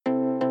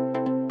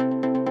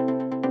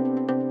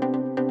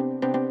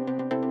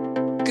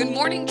Good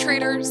morning,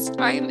 traders.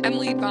 I am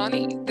Emily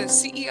Bonney, the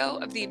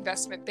CEO of the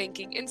Investment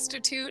Banking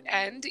Institute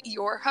and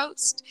your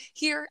host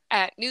here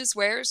at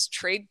Newsware's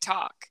Trade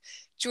Talk.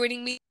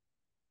 Joining me,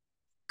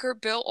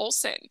 Bill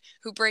Olson,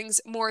 who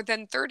brings more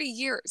than 30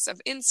 years of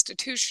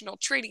institutional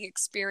trading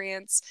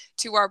experience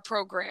to our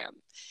program.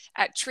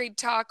 At Trade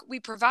Talk, we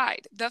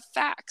provide the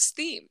facts,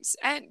 themes,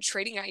 and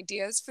trading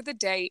ideas for the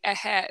day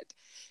ahead.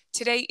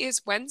 Today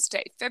is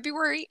Wednesday,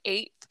 February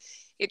 8th.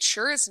 It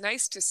sure is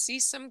nice to see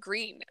some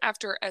green.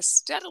 After a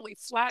steadily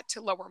flat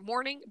to lower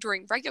morning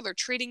during regular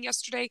trading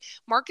yesterday,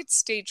 markets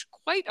staged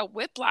quite a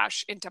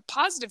whiplash into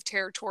positive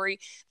territory,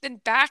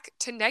 then back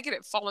to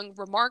negative following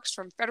remarks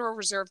from Federal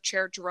Reserve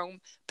Chair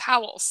Jerome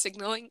Powell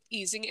signaling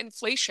easing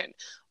inflation,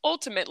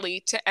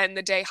 ultimately to end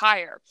the day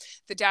higher.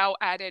 The Dow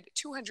added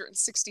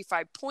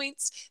 265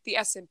 points, the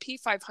S&P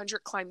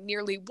 500 climbed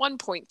nearly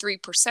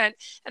 1.3%,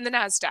 and the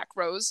Nasdaq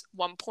rose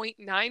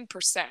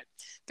 1.9%.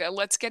 Bill,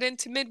 let's get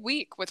into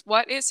midweek with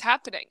what is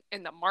happening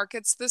in the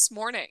markets this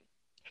morning.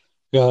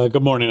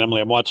 Good morning,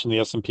 Emily. I'm watching the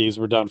S&Ps.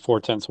 We're down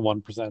 0.4%,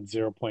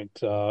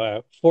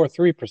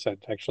 0.43%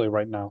 actually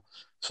right now.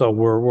 So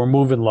we're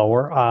moving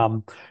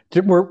lower.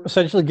 We're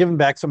essentially giving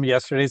back some of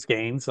yesterday's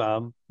gains.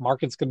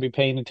 Market's going to be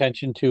paying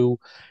attention to,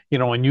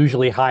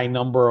 unusually high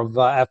number of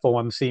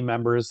FOMC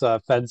members,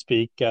 Fed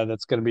speak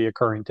that's going to be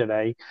occurring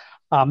today.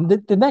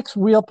 The next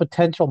real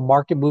potential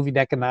market-moving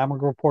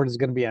economic report is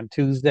going to be on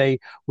Tuesday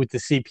with the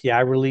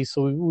CPI release.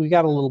 So we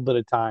got a little bit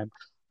of time.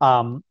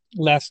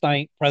 Last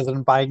night,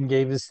 President Biden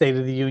gave his State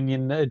of the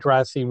Union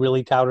address. He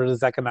really touted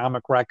his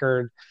economic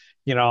record.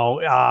 He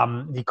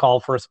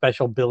called for a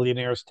special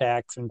billionaires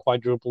tax and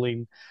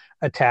quadrupling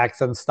a tax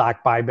on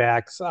stock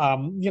buybacks.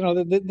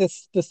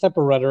 This type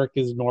of rhetoric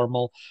is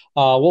normal.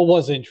 What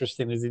was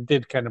interesting is he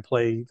did kind of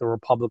play the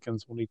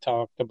Republicans when he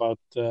talked about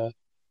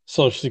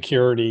Social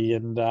Security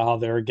and how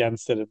they're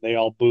against it, and they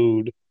all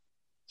booed.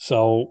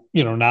 So,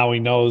 now he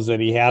knows that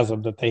he has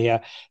them, that they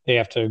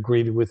have to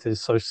agree with his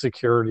Social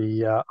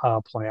Security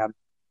plan.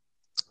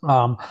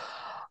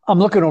 I'm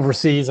looking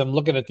overseas. I'm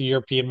looking at the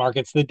European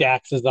markets. The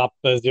DAX is up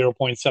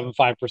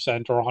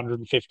 0.75% or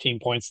 115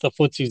 points. The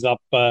FTSE's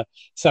up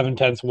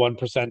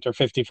 0.7% or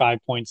 55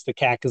 points. The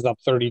CAC is up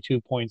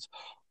 32 points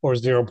or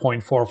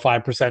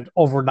 0.45%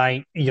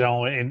 overnight.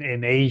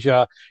 In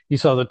Asia, you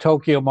saw the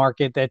Tokyo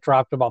market that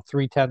dropped about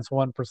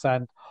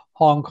 0.3%.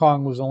 Hong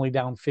Kong was only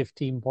down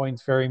 15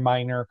 points, very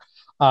minor.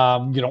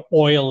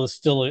 Oil is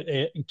still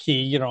a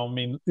key.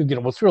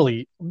 What's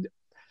really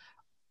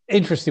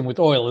interesting with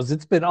oil is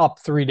it's been up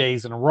 3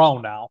 days in a row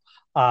now.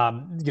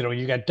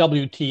 You got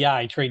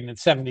WTI trading at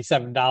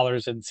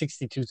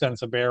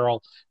 $77.62 a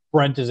barrel.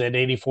 Brent is at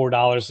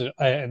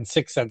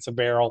 $84.06 a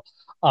barrel.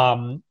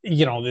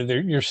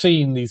 You're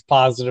seeing these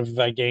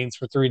positive gains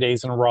for 3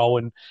 days in a row.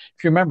 And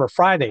if you remember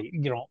Friday,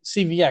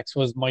 CVX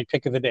was my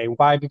pick of the day.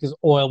 Why? Because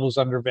oil was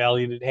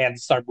undervalued. It had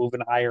to start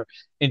moving higher.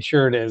 And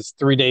sure it is.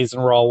 3 days in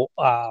a row,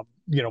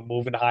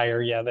 moving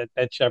higher. Yeah,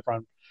 that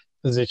Chevron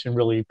position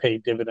really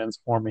paid dividends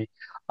for me.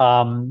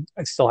 I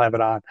still have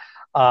it on.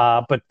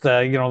 But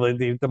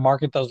the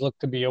market does look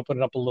to be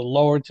opening up a little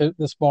lower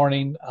this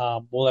morning.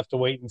 We'll have to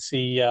wait and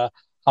see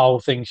how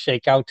things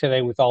shake out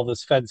today with all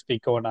this Fed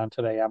speak going on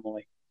today,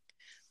 Emily.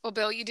 Well,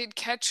 Bill, you did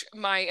catch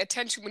my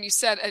attention when you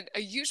said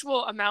a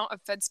usual amount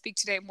of Fed speak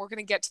today, and we're going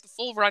to get to the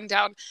full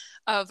rundown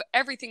of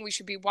everything we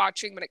should be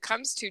watching when it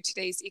comes to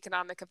today's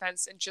economic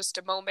events in just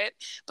a moment.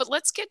 But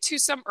let's get to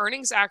some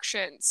earnings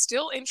action.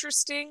 Still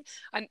interesting,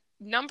 a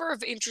number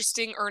of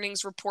interesting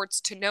earnings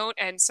reports to note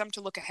and some to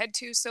look ahead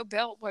to. So,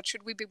 Bill, what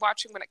should we be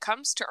watching when it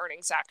comes to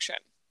earnings action?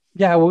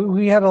 Yeah,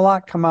 we had a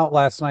lot come out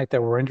last night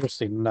that were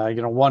interesting.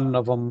 One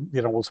of them,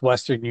 was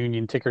Western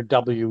Union, ticker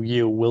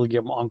WU,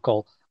 William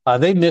Uncle.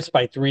 They missed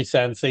by 3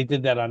 cents. They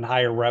did that on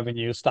higher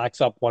revenue. Stocks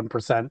up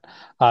 1%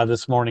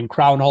 this morning.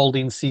 Crown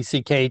Holdings,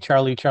 CCK,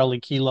 Charlie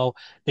Kilo,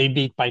 they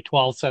beat by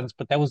 12 cents,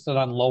 but that was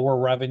on lower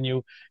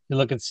revenue. You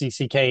look at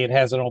CCK, it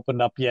hasn't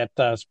opened up yet.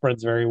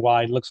 Spread's very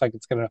wide. Looks like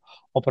it's going to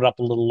open up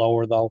a little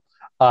lower, though.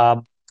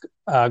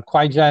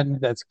 Qiagen,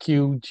 that's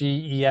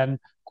QGEN,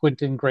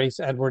 Quinton, Grace,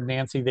 Edward,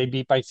 Nancy, they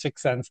beat by 6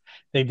 cents.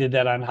 They did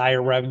that on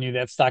higher revenue.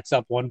 That stock's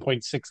up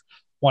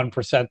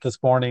 1.61%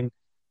 this morning.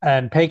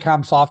 And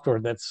Paycom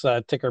Software, that's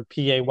ticker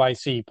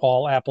PAYC,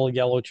 Paul, Apple,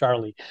 Yellow,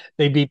 Charlie.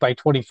 They beat by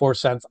 24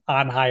 cents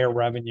on higher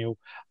revenue.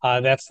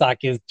 That stock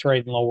is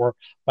trading lower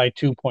by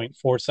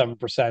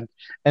 2.47%.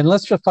 And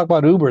let's just talk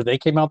about Uber. They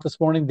came out this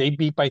morning. They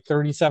beat by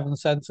 37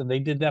 cents, and they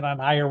did that on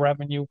higher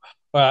revenue.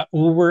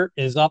 Uber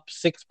is up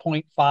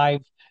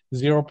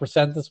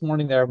 6.50% this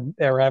morning.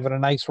 They're having a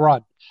nice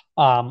run.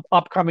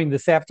 Upcoming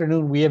this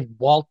afternoon, we have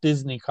Walt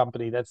Disney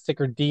Company. That's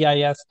ticker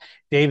DIS,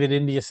 David,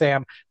 India,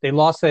 Sam. They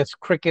lost this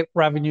cricket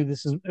revenue.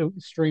 This is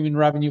streaming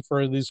revenue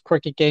for these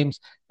cricket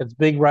games. It's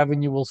big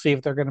revenue. We'll see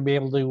if they're going to be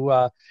able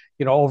to,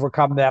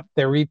 overcome that.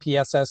 Their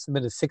EPS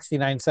estimate is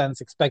 69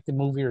 cents. Expected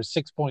move here is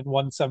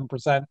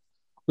 6.17%.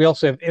 We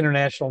also have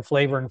International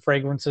Flavor and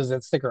Fragrances.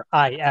 That's ticker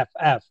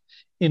IFF,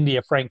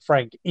 India, Frank.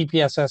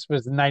 EPS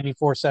estimate is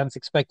 94 cents.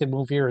 Expected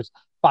move here is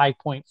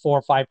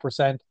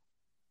 5.45%.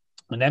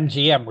 And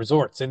MGM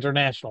Resorts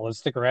International,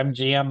 let's ticker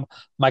MGM,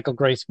 Michael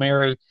Grace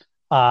Mary.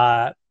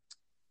 Uh,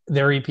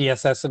 their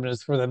EPS estimate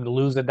is for them to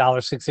lose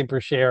 $1.60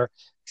 per share.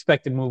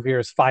 Expected move here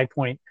is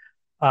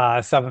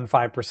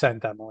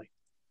 5.75%, Emily.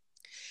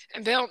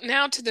 And Bill,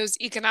 now to those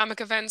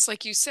economic events,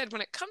 like you said,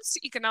 when it comes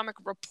to economic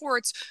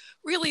reports,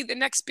 really the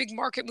next big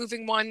market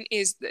moving one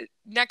is the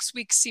next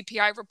week's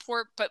CPI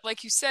report. But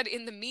like you said,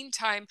 in the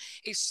meantime,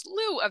 a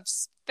slew of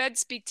Fed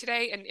speak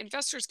today, and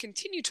investors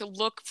continue to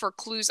look for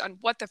clues on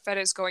what the Fed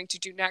is going to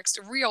do next,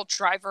 a real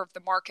driver of the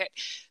market.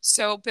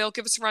 So, Bill,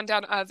 give us a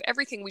rundown of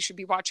everything we should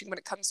be watching when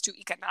it comes to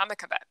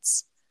economic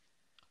events.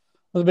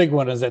 Well, the big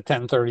one is at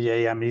 10:30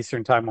 a.m.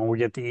 Eastern time when we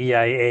get the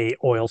EIA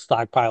oil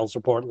stockpiles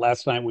report.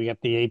 Last night we got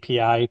the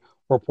API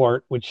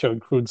report, which showed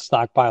crude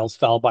stockpiles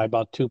fell by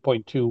about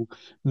 2.2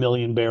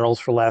 million barrels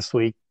for last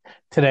week.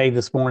 Today,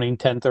 this morning,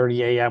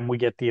 10:30 a.m., we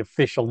get the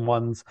official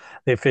ones,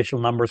 the official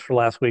numbers for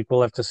last week.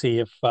 We'll have to see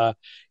if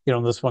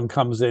this one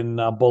comes in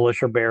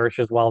bullish or bearish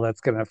as well. That's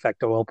going to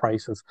affect oil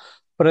prices.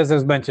 But as I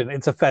was mentioned,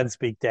 it's a Fed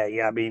speak day.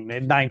 I mean,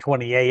 at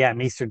 9:20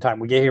 a.m. Eastern time,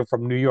 we get here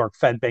from New York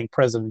Fed Bank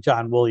President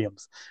John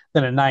Williams.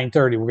 Then at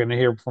 9:30, we're going to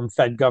hear from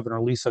Fed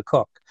Governor Lisa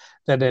Cook.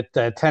 Then at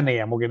 10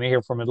 a.m., we're going to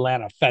hear from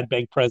Atlanta Fed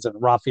Bank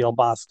President Raphael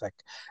Bostic.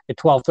 At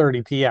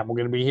 12:30 p.m., we're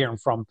going to be hearing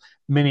from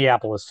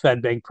Minneapolis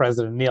Fed Bank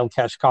President Neil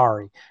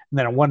Kashkari. And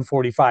then at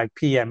 1:45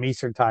 p.m.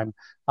 Eastern time,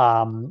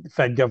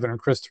 Fed Governor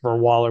Christopher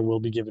Waller will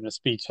be giving a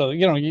speech. So,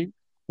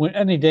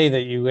 any day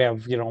that you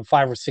have,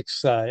 5 or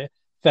 6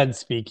 Fed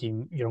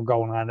speaking,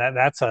 going on,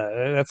 that's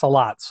a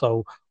lot.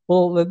 So,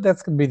 well,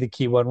 that's going to be the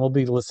key one. We'll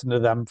be listening to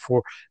them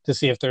to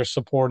see if they're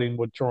supporting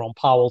what Jerome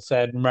Powell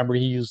said. Remember,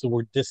 he used the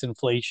word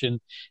disinflation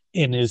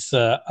in his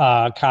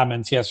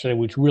comments yesterday,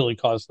 which really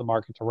caused the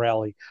market to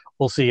rally.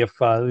 We'll see if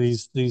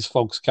these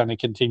folks kind of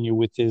continue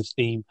with his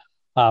theme.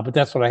 But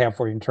that's what I have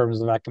for you in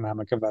terms of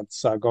economic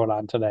events going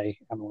on today,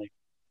 Emily.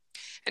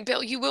 And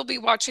Bill, you will be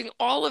watching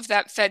all of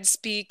that Fed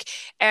speak,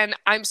 and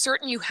I'm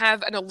certain you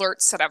have an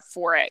alert set up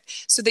for it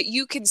so that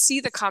you can see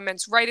the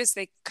comments right as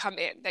they come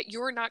in, that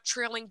you're not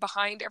trailing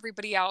behind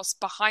everybody else,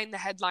 behind the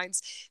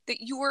headlines,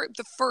 that you're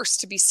the first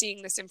to be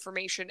seeing this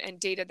information and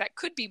data that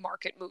could be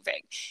market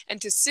moving,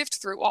 and to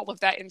sift through all of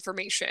that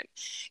information.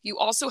 You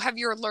also have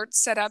your alerts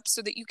set up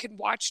so that you can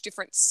watch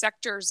different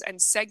sectors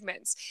and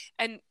segments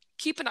and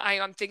keep an eye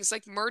on things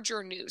like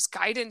merger news,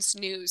 guidance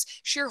news,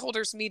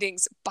 shareholders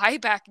meetings,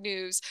 buyback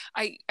news.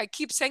 I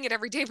keep saying it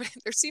every day, but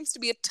there seems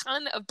to be a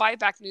ton of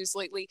buyback news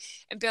lately.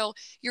 And Bill,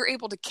 you're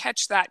able to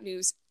catch that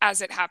news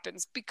as it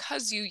happens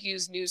because you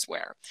use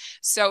Newsware.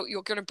 So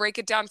you're going to break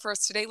it down for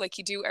us today like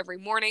you do every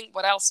morning.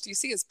 What else do you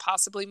see is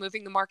possibly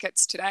moving the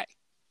markets today?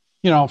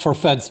 For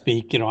Fed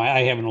speak,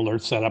 I have an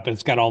alert set up.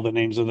 It's got all the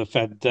names of the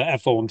Fed,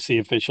 FOMC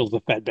officials, the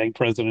Fed bank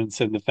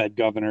presidents, and the Fed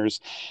governors.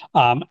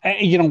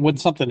 When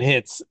something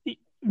hits,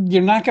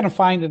 you're not going to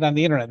find it on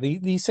the internet.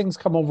 These things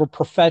come over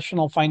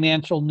professional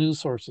financial news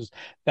sources.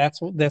 That's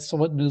what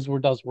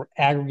Newsware does. We're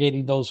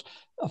aggregating those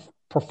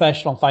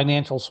professional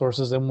financial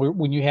sources, and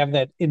when you have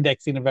that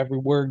indexing of every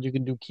word, you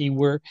can do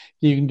keyword,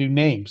 you can do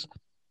names.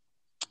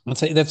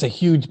 That's a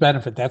huge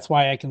benefit. That's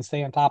why I can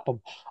stay on top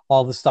of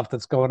all the stuff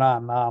that's going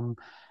on.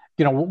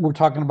 We're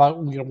talking about,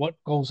 what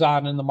goes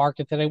on in the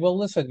market today. Well,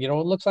 listen, it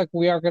looks like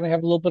we are going to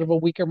have a little bit of a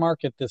weaker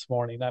market this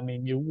morning. I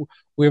mean,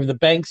 we have the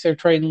banks are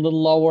trading a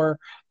little lower.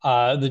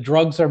 The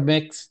drugs are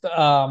mixed,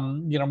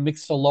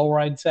 mixed to lower,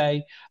 I'd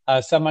say.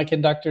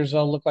 Semiconductors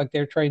look like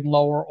they're trading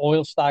lower.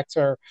 Oil stocks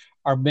are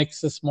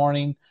mixed this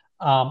morning.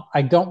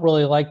 I don't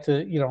really like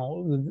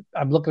to,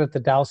 I'm looking at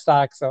the Dow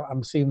stocks.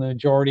 I'm seeing the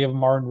majority of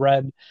them are in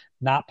red,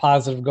 not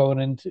positive going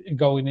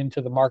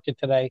into the market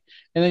today.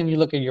 And then you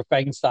look at your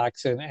FANG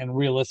stocks and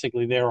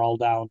realistically, they're all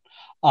down,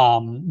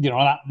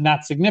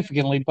 not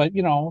significantly, but,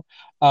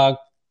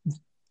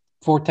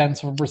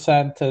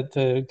 0.4% to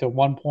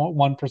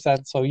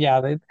 1.1%. So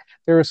yeah,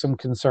 there is some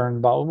concern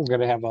about we're going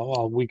to have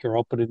a weaker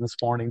opening this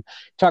morning.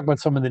 Talk about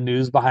some of the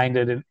news behind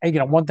it. And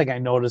one thing I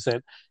noticed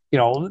that,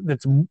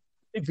 that's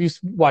if you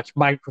watch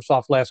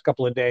Microsoft last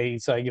couple of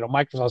days,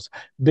 Microsoft's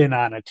been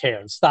on a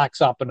tear. The stock's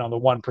up another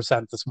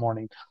 1% this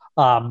morning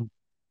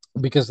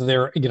because of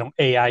their,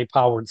 AI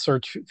powered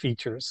search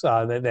features,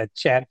 that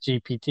Chat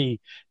GPT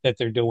that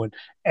they're doing.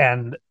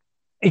 And,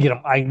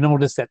 I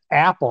noticed that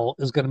Apple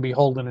is going to be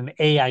holding an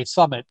AI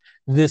summit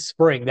this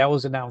spring. That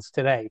was announced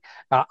today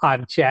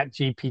on Chat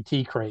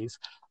GPT craze.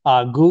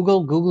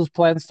 Google's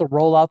plans to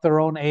roll out their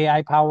own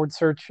AI-powered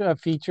search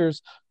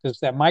features because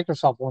that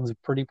Microsoft one's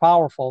pretty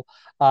powerful.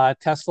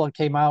 Tesla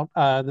came out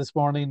this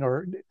morning,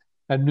 or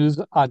a news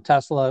on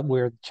Tesla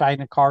where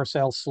China car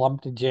sales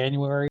slumped in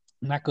January.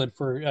 Not good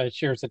for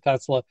shares of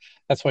Tesla.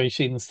 That's why you're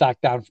seeing the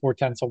stock down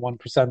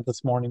 0.4%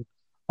 this morning.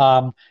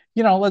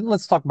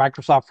 Let's talk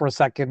Microsoft for a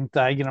second.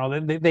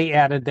 They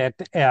added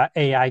that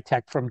AI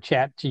tech from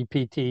Chat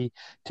GPT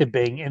to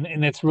Bing,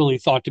 and it's really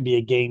thought to be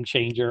a game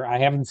changer. I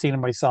haven't seen it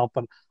myself,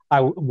 but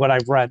what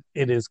I've read,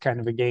 it is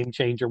kind of a game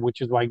changer, which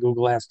is why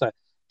Google has to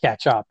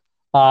catch up.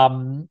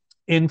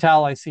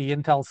 Intel, I see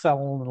Intel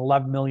selling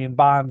 11 million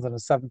bonds in a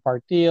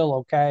 7-part deal.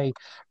 Okay.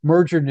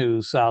 Merger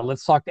news.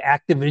 Let's talk to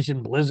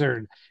Activision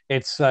Blizzard.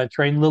 It's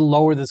trading a little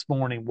lower this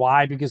morning.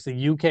 Why? Because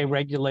the UK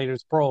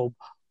regulators probe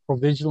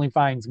provisionally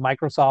finds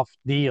Microsoft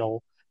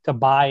deal to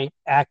buy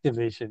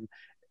Activision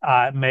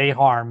may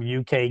harm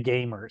UK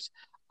gamers.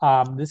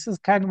 This is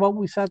kind of what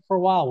we said for a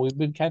while. We've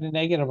been kind of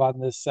negative on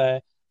this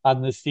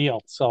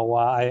deal, so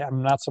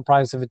I'm not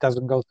surprised if it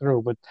doesn't go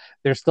through. But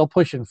they're still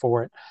pushing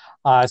for it.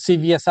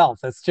 CVS Health,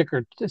 that's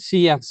ticker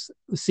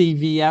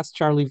CVS,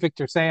 Charlie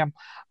Victor Sam.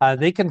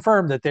 They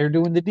confirmed that they're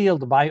doing the deal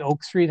to buy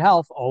Oak Street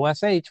Health,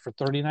 OSH, for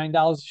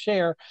 $39 a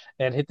share.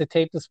 And hit the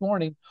tape this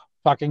morning.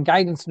 Talking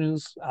guidance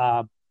news.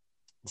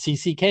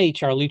 CCK,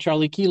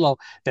 Charlie Kilo,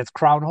 that's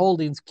Crown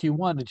Holdings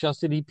Q1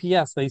 adjusted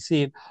EPS. They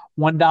see it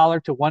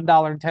 $1 to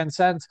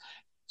 $1.10.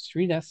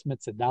 Street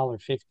estimates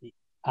 $1.50.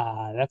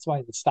 That's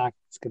why the stock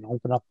is going to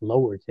open up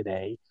lower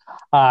today.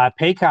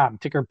 Paycom,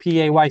 ticker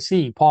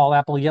PAYC, Paul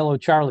Apple Yellow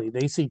Charlie.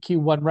 They see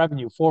Q1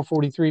 revenue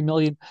 443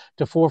 million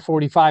to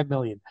 445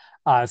 million.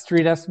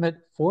 Street estimate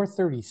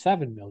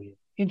 437 million.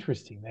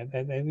 Interesting.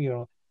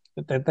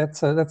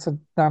 That's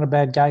not a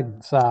bad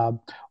guidance.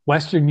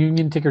 Western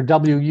Union, ticker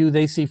WU,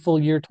 they see full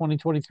year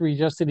 2023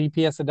 adjusted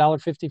EPS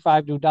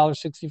 $1.55 to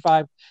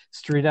 $1.65.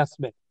 Street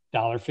estimate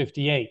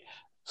 $1.58.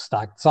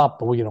 Stock's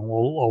up, over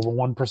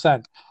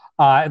 1%.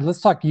 And let's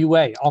talk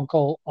UA,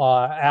 Uncle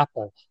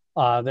Apple.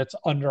 That's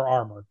Under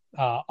Armour.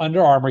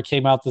 Under Armour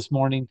came out this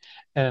morning,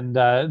 and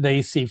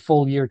they see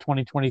full year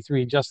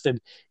 2023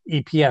 adjusted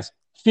EPS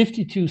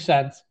 52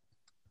 cents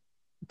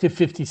to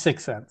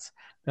 56 cents.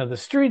 Now, the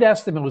street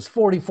estimate was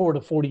 44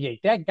 to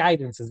 48. That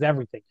guidance is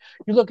everything.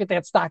 You look at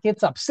that stock,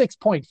 it's up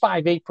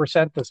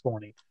 6.58% this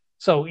morning.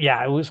 So,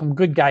 yeah, it was some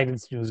good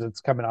guidance news that's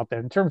coming out there.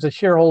 In terms of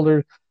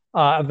shareholder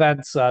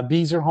events,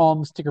 Beazer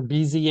Homes, ticker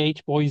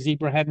BZH, Boise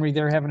Zebra Henry,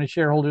 they're having a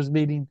shareholders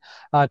meeting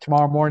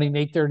tomorrow morning,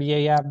 8:30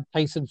 a.m.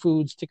 Tyson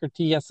Foods, ticker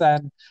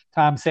TSN,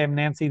 Tom, Sam,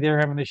 Nancy, they're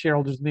having a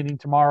shareholders meeting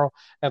tomorrow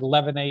at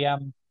 11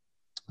 a.m.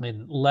 I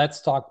mean,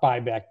 let's talk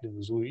buyback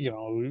news.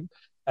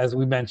 As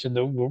we mentioned,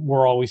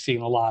 we're always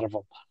seeing a lot of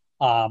them.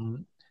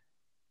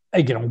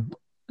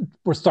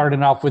 We're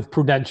starting off with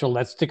Prudential.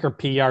 That's ticker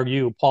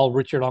PRU, Paul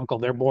Richard Uncle.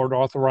 Their board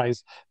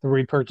authorized the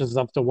repurchase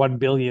up to $1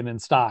 billion in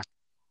stock.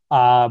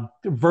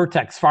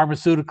 Vertex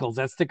Pharmaceuticals,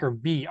 that's ticker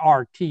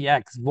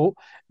VRTX,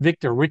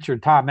 Victor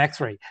Richard Tom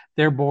X-Ray.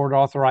 Their board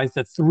authorized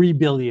a $3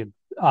 billion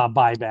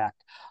buyback.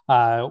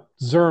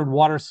 Zurn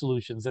Water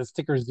Solutions, that's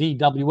ticker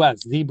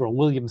ZWS, Zebra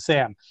William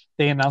Sam.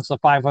 They announced a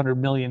 $500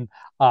 million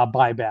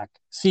buyback.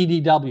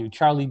 CDW,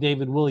 Charlie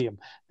David William,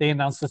 they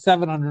announced a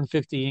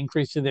 $750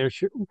 increase to their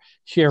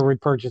share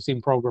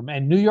repurchasing program.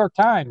 And New York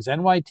Times,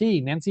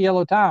 NYT, Nancy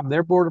Yellow Tom,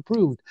 their board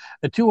approved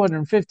a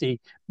 $250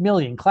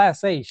 million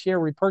Class A share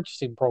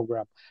repurchasing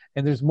program.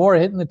 And there's more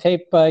hitting the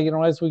tape,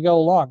 as we go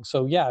along.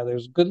 So yeah,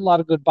 there's a lot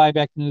of good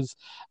buyback news,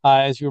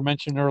 as you were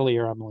mentioning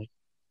earlier, Emily.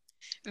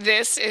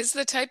 This is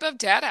the type of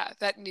data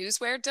that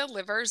Newsware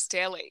delivers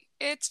daily.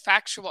 It's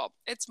factual,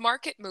 it's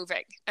market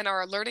moving, and our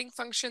alerting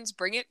functions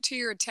bring it to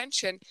your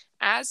attention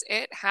as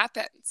it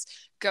happens.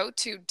 Go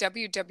to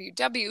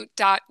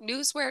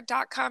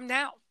www.newsware.com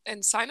now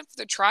and sign up for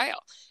the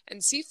trial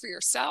and see for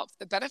yourself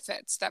the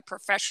benefits that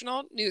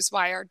professional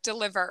Newswire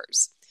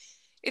delivers.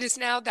 It is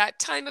now that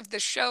time of the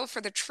show for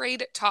the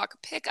Trade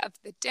Talk pick of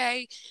the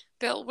day.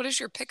 Bill, what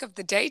is your pick of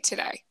the day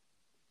today?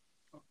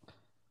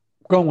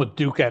 Going with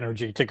Duke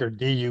Energy, ticker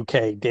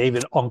DUK,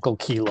 David Uncle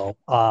Kilo.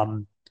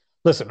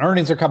 Listen,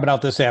 earnings are coming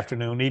out this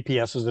afternoon.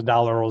 EPS is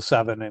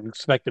 $1.07 and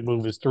expected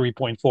move is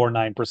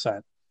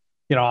 3.49%.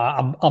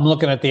 I'm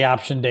looking at the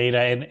option data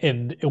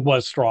and it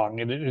was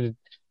strong and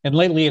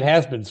lately it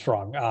has been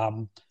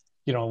strong.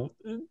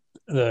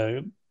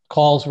 The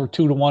calls were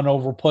 2-to-1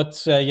 over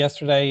puts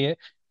yesterday.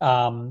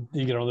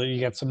 You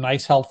got some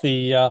nice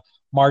healthy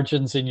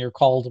margins in your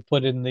call to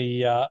put in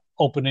the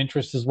open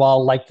interest as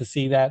well. Like to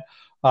see that.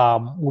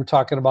 We're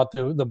talking about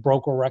the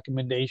broker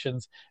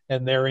recommendations,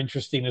 and they're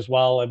interesting as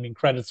well. I mean,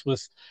 Credit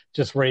Suisse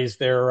just raised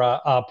their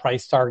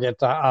price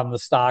target on the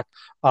stock.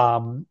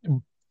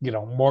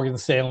 Morgan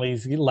Stanley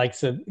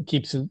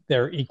keeps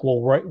their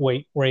equal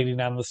weight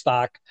rating on the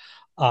stock.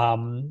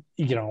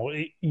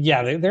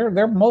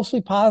 They're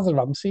mostly positive.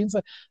 I'm seeing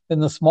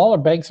and the smaller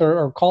banks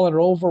are calling it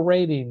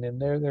overrating,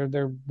 and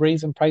they're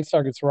raising price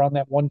targets around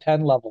that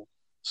 110 level.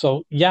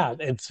 So yeah,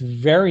 it's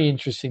very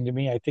interesting to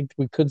me. I think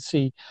we could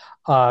see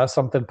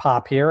something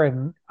pop here.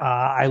 And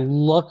I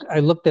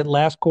looked at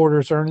last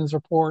quarter's earnings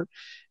report,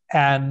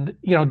 and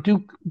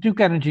Duke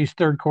Energy's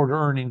third quarter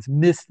earnings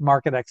missed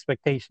market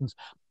expectations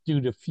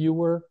due to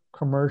fewer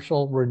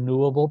commercial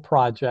renewable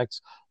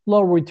projects,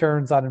 low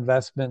returns on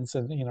investments,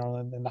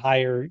 and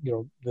higher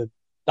the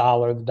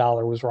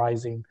dollar was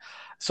rising.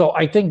 So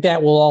I think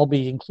that will all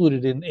be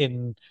included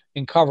in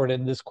covered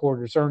in this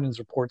quarter's earnings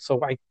report.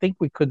 So I think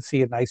we could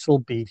see a nice little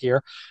beat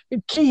here.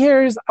 The key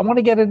here is I want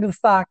to get into the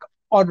stock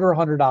under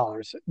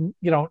 $100.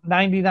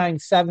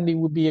 99.70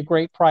 would be a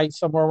great price,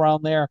 somewhere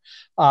around there.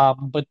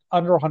 But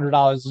under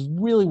 $100 is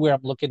really where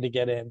I'm looking to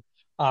get in.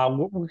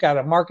 We've got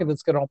a market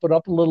that's going to open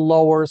up a little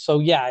lower. So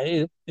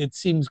yeah, it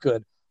seems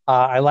good.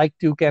 I like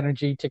Duke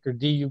Energy, ticker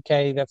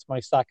DUK. That's my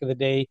stock of the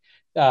day,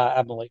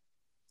 Emily.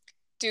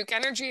 Duke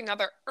Energy,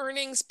 another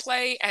earnings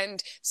play,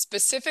 and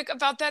specific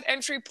about that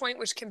entry point,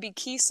 which can be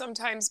key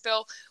sometimes,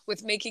 Bill,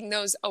 with making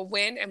those a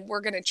win. And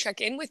we're going to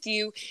check in with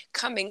you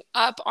coming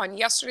up on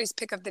yesterday's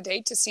pick of the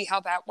day to see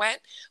how that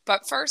went.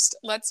 But first,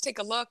 let's take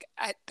a look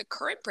at the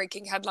current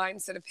breaking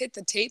headlines that have hit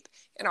the tape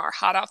in our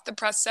hot off the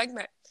press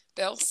segment.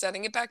 Bill,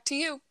 sending it back to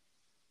you.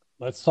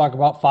 Let's talk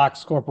about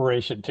Fox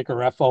Corporation,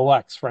 ticker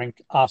FOX,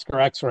 Frank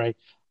Oscar X-ray.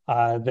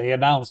 They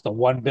announced a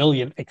 1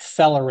 billion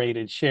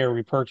accelerated share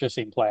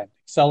repurchasing plan.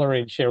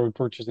 Accelerated share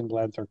repurchasing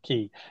plans are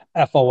key.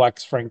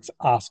 FOX, Frank's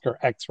Oscar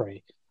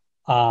X-ray.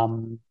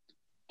 But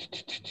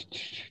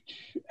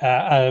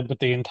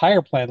the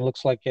entire plan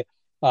looks like it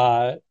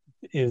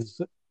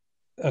is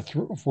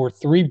for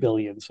 3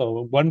 billion.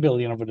 So 1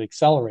 billion of it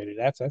accelerated.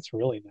 That's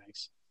really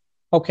nice.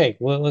 Okay,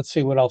 well, let's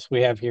see what else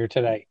we have here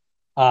today.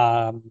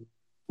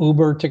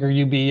 Uber, ticker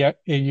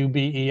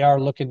UBER,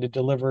 looking to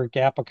deliver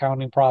GAAP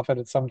accounting profit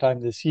at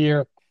sometime this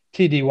year.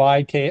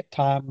 TDY,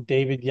 Tom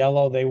David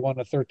Yellow, they won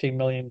a 13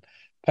 million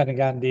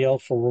Pentagon deal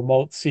for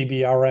remote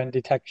CBRN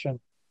detection.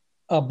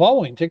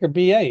 Boeing, ticker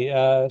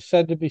BA,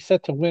 said to be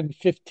set to win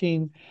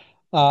 15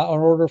 an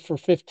order for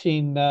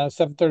 15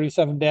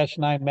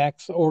 737-9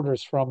 MAX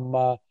orders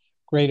from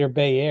Greater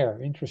Bay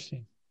Air.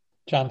 Interesting.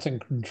 Johnson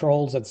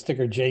Controls, that's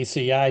ticker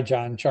JCI,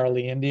 John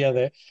Charlie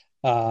India.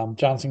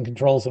 Johnson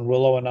Controls and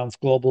Willow announced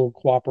global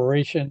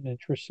cooperation.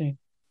 Interesting.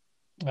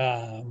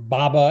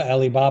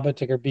 Alibaba,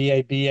 ticker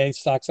BABA,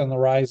 stocks on the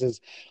rise as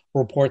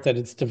report that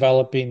it's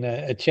developing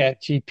a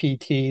chat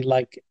GPT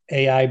like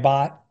AI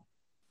bot.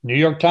 New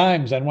York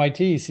Times,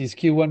 NYT, sees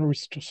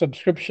Q1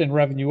 subscription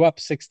revenue up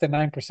 6 to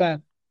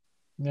 9%.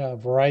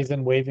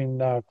 Verizon waiving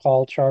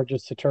call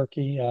charges to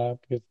Turkey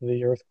because of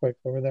the earthquake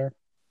over there.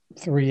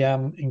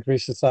 3M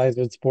increased the size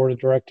of its board of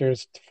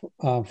directors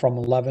from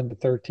 11 to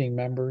 13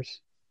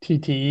 members.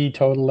 TTE,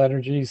 Total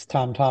Energies,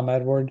 Tom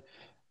Edward.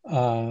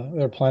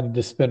 They're planning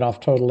to spin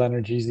off Total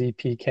Energies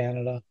EP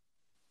Canada.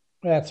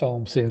 That's all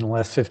I'm seeing in the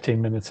last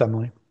 15 minutes,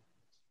 Emily.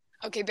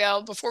 Okay,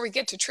 Bill, before we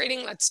get to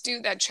trading, let's do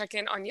that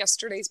check-in on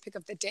yesterday's pick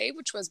of the day,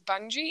 which was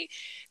Bunge.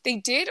 They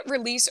did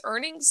release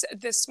earnings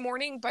this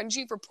morning.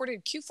 Bunge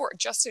reported Q4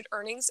 adjusted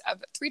earnings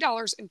of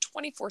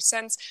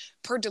 $3.24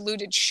 per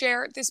diluted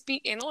share. This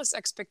beat analyst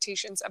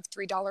expectations of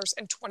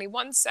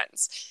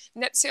 $3.21.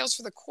 Net sales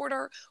for the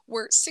quarter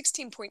were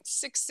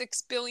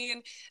 $16.66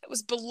 billion. It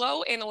was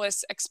below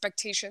analyst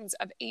expectations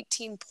of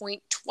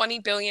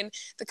 $18.20 billion.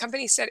 The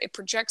company said it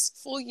projects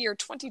full year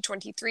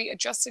 2023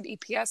 adjusted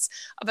EPS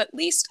of at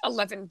least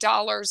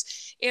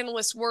 $11.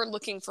 Analysts were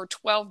looking for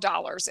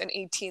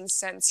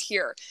 $12.18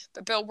 here.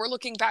 But Bill, we're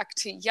looking back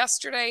to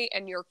yesterday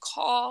and your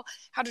call.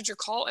 How did your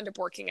call end up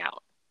working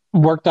out?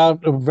 Worked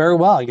out very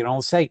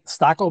well. Say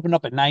stock opened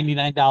up at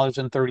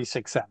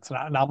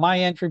 $99.36. Now my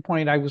entry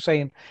point, I was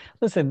saying,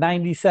 listen,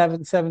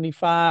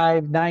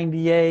 97.75,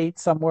 98,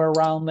 somewhere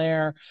around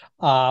there.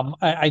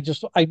 I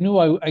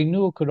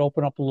knew it could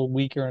open up a little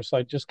weaker, so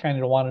I just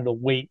kind of wanted to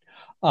wait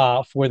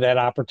for that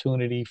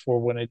opportunity for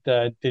when it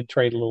did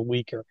trade a little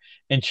weaker.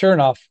 And sure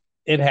enough,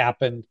 it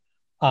happened.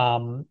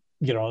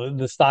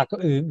 The stock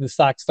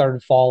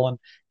started falling.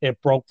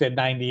 It broke that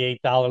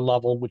 $98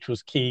 level, which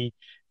was key.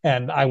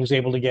 And I was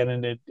able to get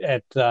in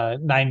at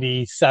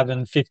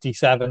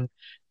 97.57.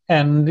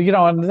 And,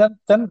 and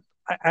then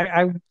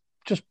I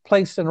just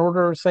placed an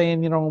order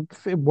saying,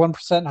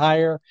 1%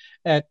 higher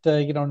at,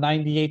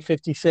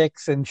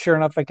 98.56. And sure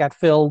enough, it got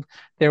filled.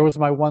 There was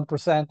my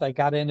 1%. I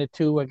got in at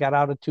 2. I got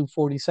out at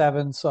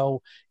 247.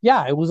 So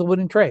yeah, it was a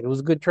winning trade. It was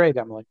a good trade,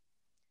 Emily.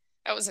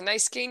 That was a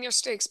nice gain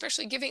yesterday,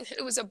 especially given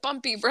it was a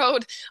bumpy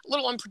road, a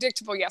little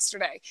unpredictable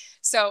yesterday.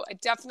 So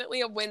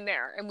definitely a win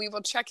there. And we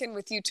will check in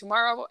with you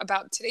tomorrow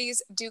about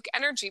today's Duke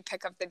Energy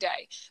pick of the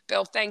day.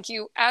 Bill, thank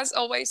you as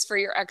always for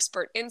your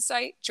expert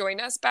insight. Join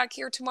us back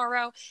here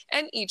tomorrow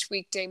and each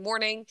weekday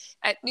morning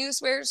at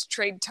Newsware's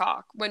Trade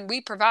Talk when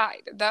we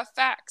provide the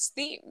facts,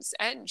 themes,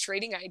 and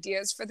trading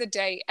ideas for the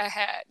day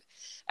ahead.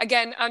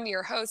 Again, I'm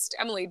your host,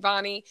 Emily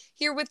Bonney,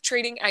 here with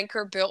trading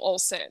anchor Bill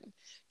Olson.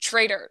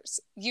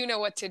 Traders, you know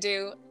what to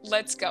do.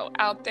 Let's go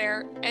out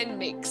there and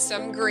make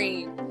some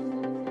green.